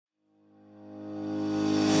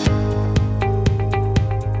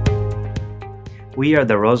We are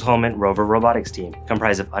the Rose-Hulman Rover robotics team,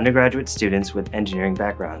 comprised of undergraduate students with engineering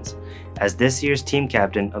backgrounds. As this year's team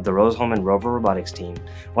captain of the Rose-Hulman Rover robotics team,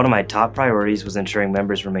 one of my top priorities was ensuring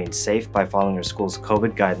members remained safe by following our school's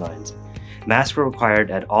COVID guidelines. Masks were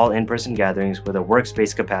required at all in-person gatherings with a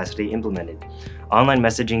workspace capacity implemented. Online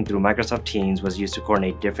messaging through Microsoft Teams was used to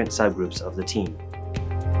coordinate different subgroups of the team.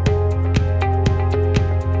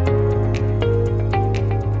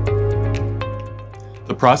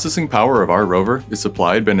 The processing power of our rover is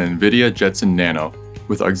supplied by an NVIDIA Jetson Nano,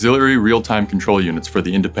 with auxiliary real-time control units for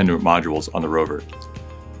the independent modules on the rover.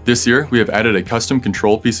 This year, we have added a custom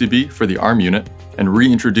control PCB for the ARM unit and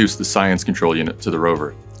reintroduced the Science control unit to the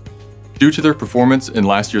rover. Due to their performance in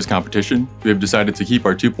last year's competition, we have decided to keep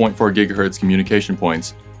our 2.4 GHz communication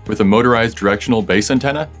points with a motorized directional base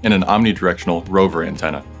antenna and an omnidirectional rover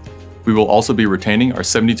antenna. We will also be retaining our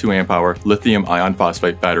 72 amp hour lithium iron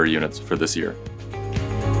phosphate battery units for this year.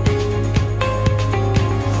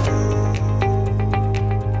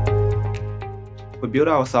 We build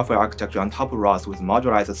our software architecture on top of ROS with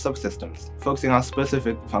modularized subsystems, focusing on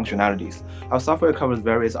specific functionalities. Our software covers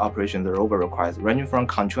various operations the rover requires, ranging from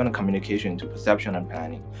control and communication to perception and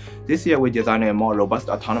planning. This year, we designed a more robust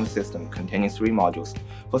autonomous system containing 3 modules.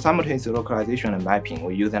 For simultaneous localization and mapping,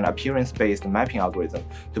 we use an appearance-based mapping algorithm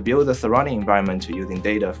to build the surrounding environment using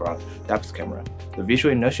data from depth camera. The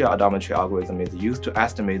visual inertial odometry algorithm is used to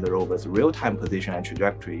estimate the rover's real-time position and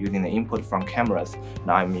trajectory using the input from cameras and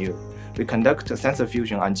IMU. We conduct sensor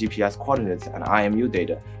fusion on GPS coordinates and IMU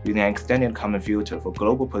data using an extended common filter for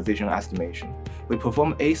global position estimation. We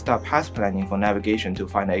perform A-star path planning for navigation to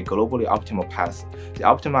find a globally optimal path. The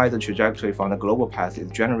optimized trajectory from the global path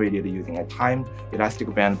is generated using a timed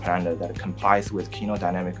elastic band planner that complies with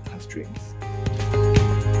kinodynamic constraints.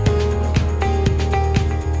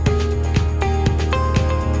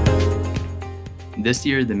 This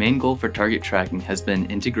year, the main goal for target tracking has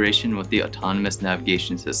been integration with the autonomous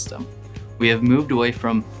navigation system. We have moved away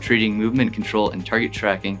from treating movement control and target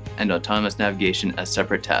tracking and autonomous navigation as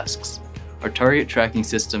separate tasks. Our target tracking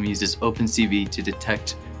system uses OpenCV to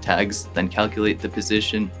detect tags, then calculate the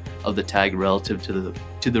position of the tag relative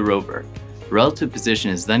to the rover. Relative position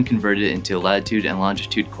is then converted into latitude and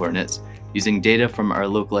longitude coordinates using data from our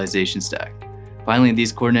localization stack. Finally,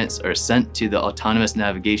 these coordinates are sent to the autonomous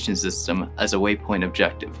navigation system as a waypoint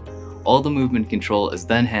objective. All the movement control is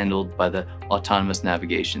then handled by the autonomous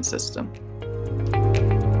navigation system.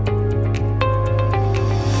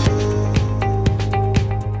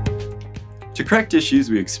 To correct issues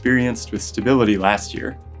we experienced with stability last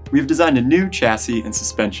year, we have designed a new chassis and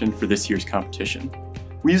suspension for this year's competition.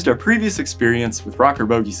 We used our previous experience with rocker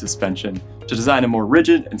bogie suspension to design a more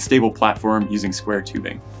rigid and stable platform using square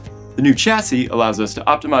tubing. The new chassis allows us to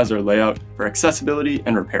optimize our layout for accessibility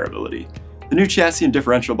and repairability. The new chassis and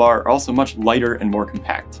differential bar are also much lighter and more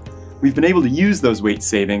compact. We've been able to use those weight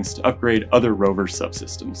savings to upgrade other rover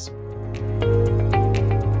subsystems.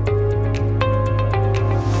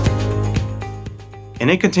 In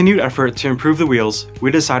a continued effort to improve the wheels, we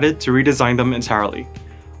decided to redesign them entirely.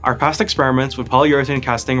 Our past experiments with polyurethane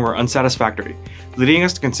casting were unsatisfactory, leading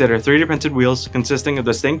us to consider 3D printed wheels consisting of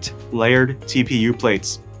distinct, layered TPU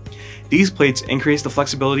plates. These plates increase the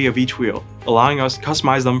flexibility of each wheel, allowing us to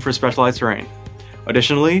customize them for specialized terrain.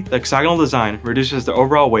 Additionally, the hexagonal design reduces the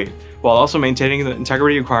overall weight while also maintaining the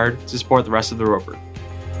integrity required to support the rest of the rover.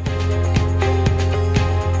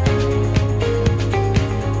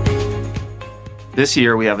 This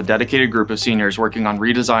year, we have a dedicated group of seniors working on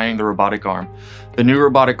redesigning the robotic arm. The new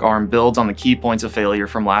robotic arm builds on the key points of failure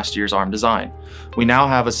from last year's arm design. We now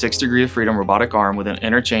have a 6 degree of freedom robotic arm with an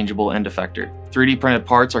interchangeable end effector. 3D printed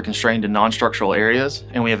parts are constrained to non-structural areas,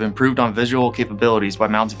 and we have improved on visual capabilities by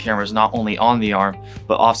mounting cameras not only on the arm,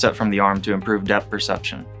 but offset from the arm to improve depth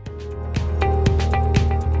perception.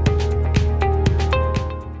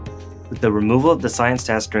 With the removal of the science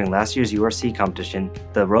test during last year's URC competition,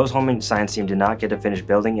 the Rose-Hulman science team did not get to finish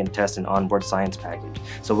building and test an onboard science package,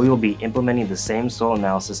 so we will be implementing the same soil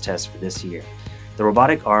analysis test for this year. The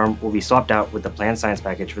robotic arm will be swapped out with the planned science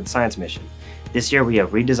package for the science mission. This year we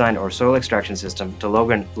have redesigned our soil extraction system to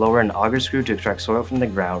lower an auger screw to extract soil from the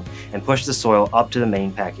ground and push the soil up to the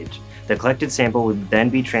main package. The collected sample would then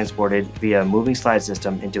be transported via a moving slide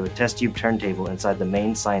system into a test tube turntable inside the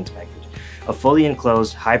main science package. A fully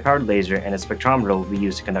enclosed, high-powered laser and a spectrometer will be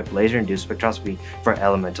used to conduct laser-induced spectroscopy for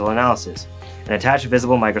elemental analysis. An attached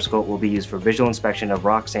visible microscope will be used for visual inspection of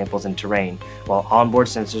rock samples and terrain, while onboard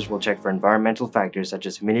sensors will check for environmental factors such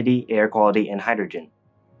as humidity, air quality, and hydrogen.